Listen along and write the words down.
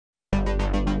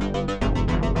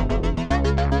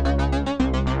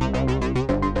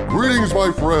Greetings,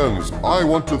 my friends. I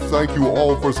want to thank you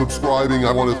all for subscribing.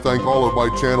 I want to thank all of my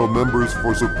channel members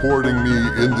for supporting me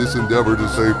in this endeavor to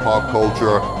save pop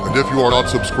culture. And if you are not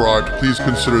subscribed, please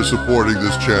consider supporting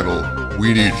this channel.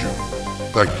 We need you.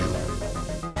 Thank you.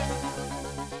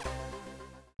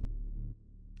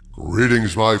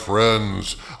 Greetings, my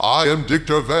friends. I am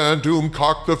Dictor Van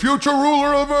Doomcock, the future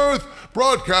ruler of Earth,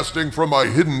 broadcasting from my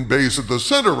hidden base at the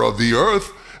center of the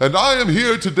Earth. And I am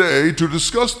here today to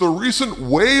discuss the recent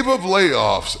wave of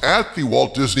layoffs at the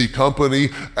Walt Disney Company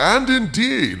and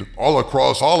indeed all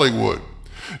across Hollywood.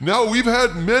 Now, we've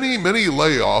had many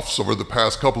layoffs over the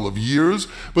past couple of years,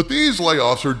 but these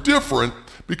layoffs are different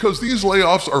because these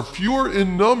layoffs are fewer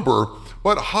in number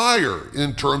but higher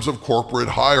in terms of corporate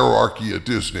hierarchy at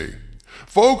Disney.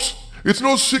 Folks, it's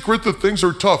no secret that things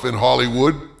are tough in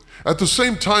Hollywood. At the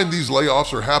same time these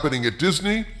layoffs are happening at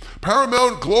Disney,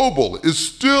 Paramount Global is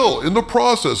still in the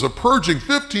process of purging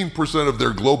 15% of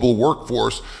their global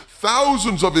workforce,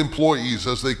 thousands of employees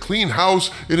as they clean house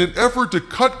in an effort to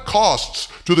cut costs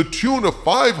to the tune of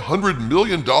 $500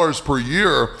 million per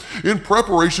year in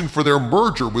preparation for their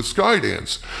merger with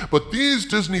Skydance. But these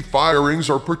Disney firings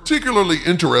are particularly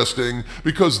interesting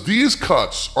because these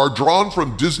cuts are drawn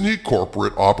from Disney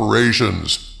corporate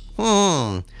operations.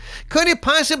 Could it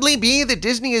possibly be that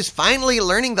Disney is finally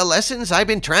learning the lessons I've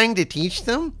been trying to teach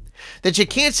them? That you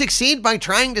can't succeed by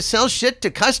trying to sell shit to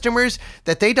customers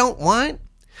that they don't want?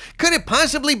 Could it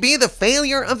possibly be the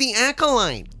failure of the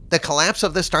Acolyte? The collapse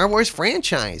of the Star Wars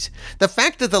franchise? The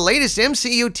fact that the latest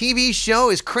MCU TV show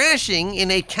is crashing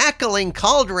in a cackling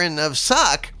cauldron of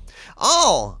suck?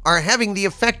 All are having the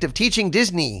effect of teaching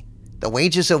Disney the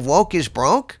wages of woke is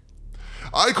broke?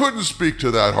 I couldn't speak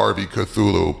to that, Harvey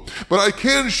Cthulhu, but I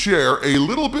can share a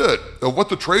little bit of what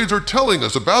the trades are telling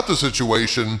us about the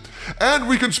situation, and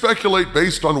we can speculate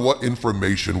based on what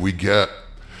information we get.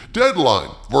 Deadline,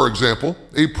 for example,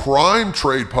 a prime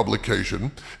trade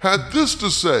publication, had this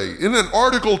to say in an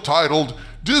article titled,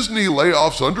 "Disney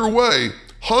Layoffs Underway,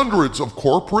 Hundreds of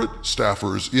Corporate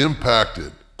Staffers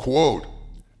Impacted." Quote,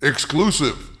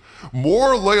 exclusive.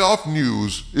 More layoff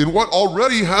news in what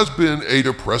already has been a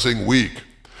depressing week.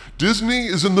 Disney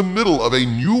is in the middle of a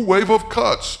new wave of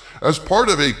cuts as part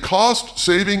of a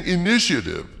cost-saving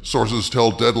initiative, sources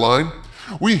tell Deadline.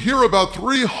 We hear about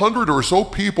 300 or so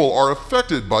people are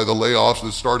affected by the layoffs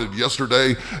that started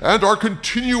yesterday and are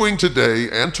continuing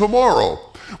today and tomorrow,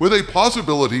 with a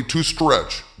possibility to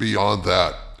stretch beyond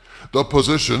that. The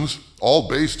positions, all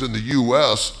based in the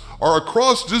U.S., are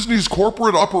across Disney's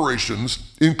corporate operations,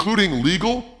 including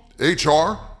legal,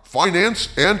 HR, finance,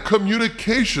 and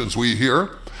communications, we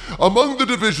hear. Among the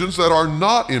divisions that are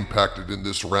not impacted in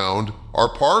this round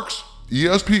are Parks,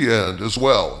 ESPN, as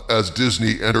well as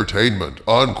Disney Entertainment,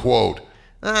 unquote.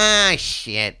 Ah,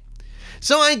 shit.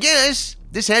 So I guess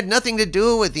this had nothing to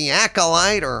do with the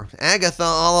Acolyte or Agatha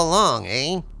all along,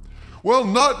 eh? Well,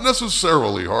 not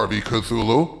necessarily, Harvey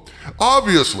Cthulhu.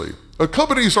 Obviously, a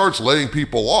company starts laying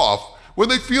people off when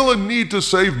they feel a need to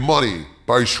save money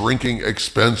by shrinking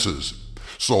expenses.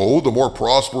 So, the more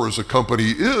prosperous a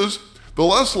company is, the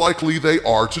less likely they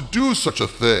are to do such a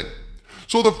thing.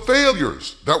 So the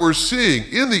failures that we're seeing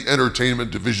in the entertainment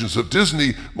divisions of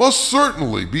Disney must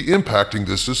certainly be impacting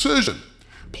this decision.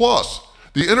 Plus,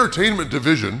 the entertainment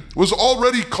division was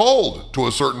already culled to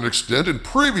a certain extent in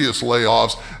previous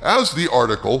layoffs, as the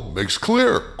article makes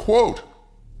clear. Quote,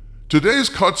 today's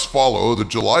cuts follow the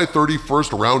July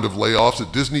 31st round of layoffs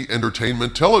at Disney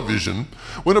Entertainment Television,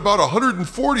 when about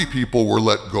 140 people were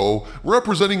let go,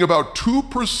 representing about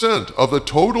 2% of the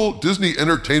total Disney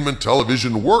Entertainment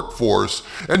Television workforce,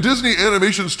 and Disney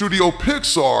Animation Studio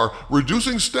Pixar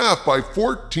reducing staff by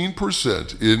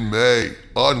 14% in May,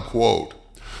 unquote.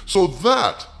 So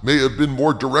that may have been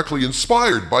more directly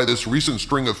inspired by this recent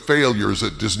string of failures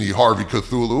at Disney, Harvey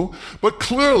Cthulhu, but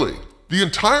clearly, the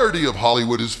entirety of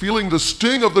Hollywood is feeling the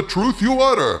sting of the truth you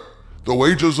utter. The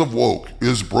wages of woke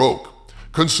is broke.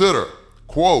 Consider,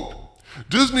 quote,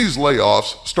 Disney's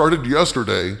layoffs started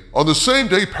yesterday on the same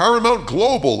day Paramount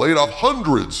Global laid off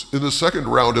hundreds in the second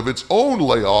round of its own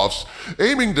layoffs,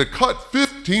 aiming to cut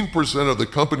 15% of the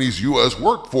company's U.S.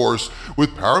 workforce,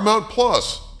 with Paramount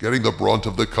Plus getting the brunt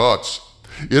of the cuts.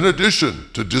 In addition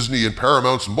to Disney and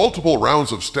Paramount's multiple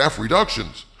rounds of staff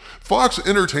reductions, Fox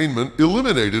Entertainment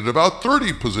eliminated about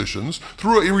 30 positions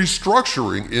through a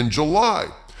restructuring in July.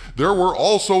 There were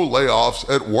also layoffs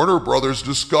at Warner Brothers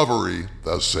Discovery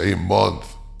the same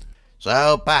month.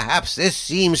 So perhaps this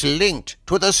seems linked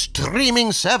to the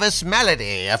streaming service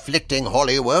malady afflicting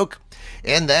Hollywood.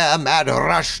 In their mad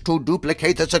rush to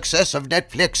duplicate the success of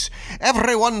Netflix,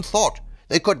 everyone thought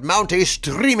they could mount a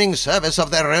streaming service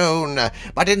of their own,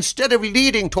 but instead of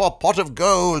leading to a pot of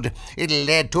gold, it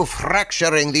led to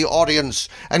fracturing the audience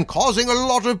and causing a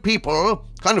lot of people,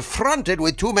 confronted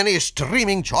with too many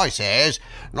streaming choices,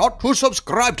 not to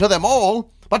subscribe to them all,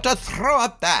 but to throw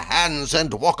up their hands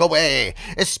and walk away,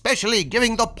 especially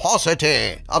giving the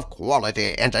paucity of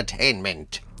quality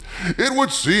entertainment. It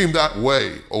would seem that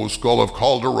way, O Skull of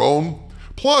Calderon.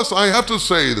 Plus, I have to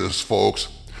say this, folks.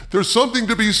 There's something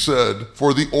to be said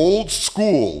for the old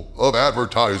school of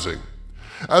advertising.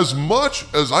 As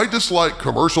much as I dislike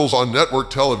commercials on network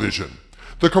television,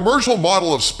 the commercial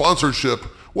model of sponsorship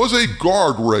was a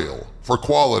guardrail for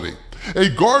quality, a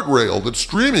guardrail that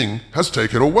streaming has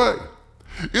taken away.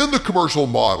 In the commercial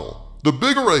model, the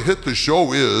bigger a hit the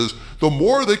show is, the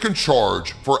more they can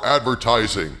charge for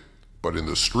advertising. But in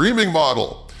the streaming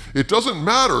model, it doesn't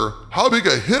matter how big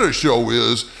a hit a show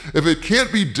is if it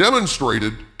can't be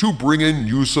demonstrated to bring in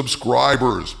new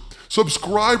subscribers.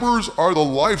 Subscribers are the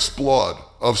life's blood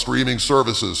of streaming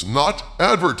services, not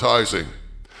advertising.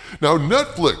 Now,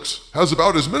 Netflix has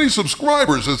about as many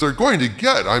subscribers as they're going to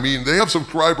get. I mean, they have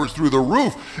subscribers through the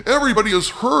roof. Everybody has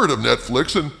heard of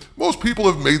Netflix, and most people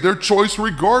have made their choice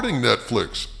regarding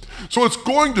Netflix. So it's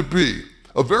going to be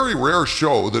a very rare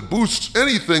show that boosts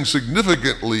anything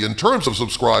significantly in terms of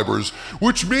subscribers,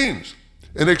 which means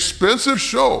an expensive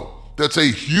show that's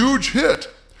a huge hit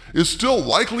is still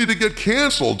likely to get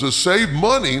canceled to save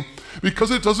money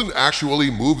because it doesn't actually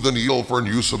move the needle for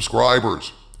new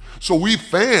subscribers. So we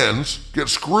fans get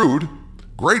screwed,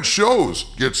 great shows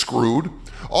get screwed,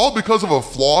 all because of a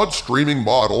flawed streaming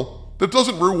model that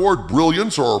doesn't reward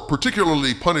brilliance or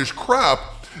particularly punish crap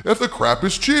if the crap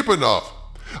is cheap enough.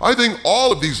 I think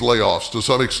all of these layoffs, to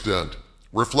some extent,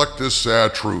 reflect this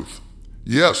sad truth.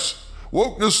 Yes,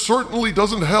 wokeness certainly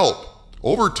doesn't help.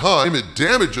 Over time, it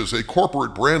damages a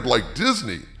corporate brand like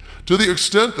Disney to the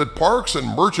extent that parks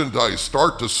and merchandise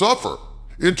start to suffer.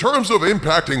 In terms of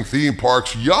impacting theme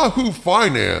parks, Yahoo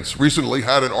Finance recently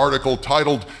had an article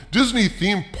titled, "Disney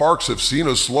Theme Parks Have Seen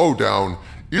a Slowdown.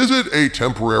 Is it a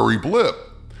Temporary Blip?"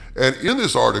 And in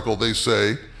this article, they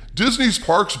say, Disney's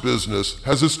parks business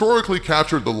has historically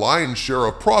captured the lion's share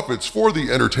of profits for the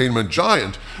entertainment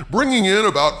giant, bringing in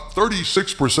about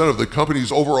 36% of the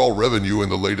company's overall revenue in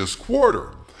the latest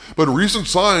quarter. But recent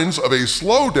signs of a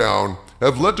slowdown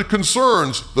have led to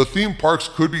concerns the theme parks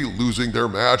could be losing their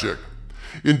magic.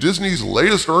 In Disney's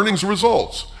latest earnings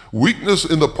results, weakness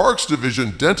in the parks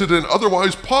division dented an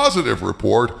otherwise positive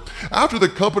report after the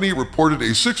company reported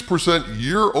a 6%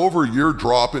 year-over-year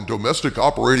drop in domestic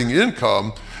operating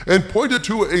income and pointed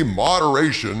to a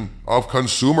moderation of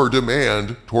consumer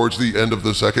demand towards the end of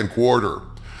the second quarter.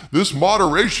 This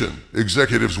moderation,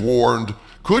 executives warned,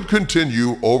 could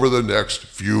continue over the next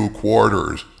few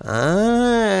quarters.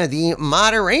 The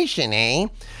moderation, eh?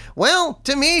 Well,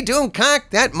 to me, Doomcock,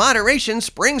 that moderation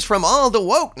springs from all the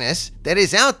wokeness that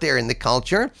is out there in the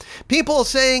culture. People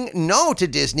saying no to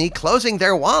Disney, closing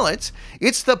their wallets.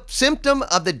 It's the symptom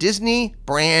of the Disney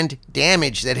brand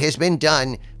damage that has been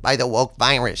done by the woke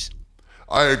virus.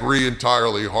 I agree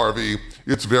entirely, Harvey.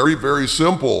 It's very, very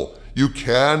simple. You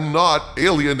cannot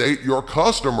alienate your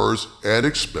customers and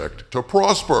expect to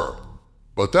prosper.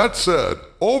 But that said,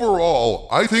 overall,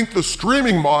 I think the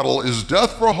streaming model is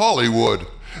death for Hollywood.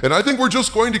 And I think we're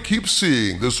just going to keep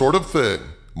seeing this sort of thing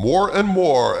more and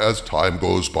more as time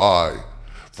goes by.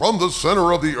 From the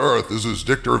center of the earth, this is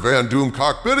Dictor Van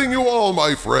Doomcock bidding you all,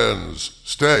 my friends,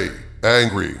 stay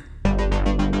angry.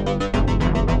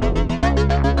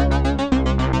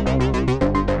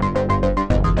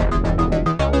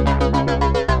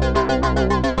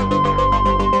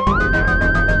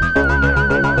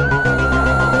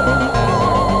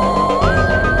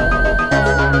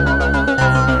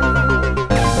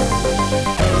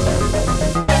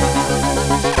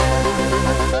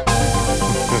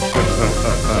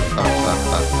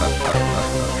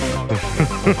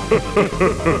 Ha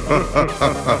ha ha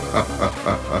ha ha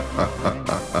ha ha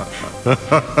ha ha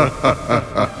ha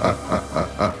ha ha.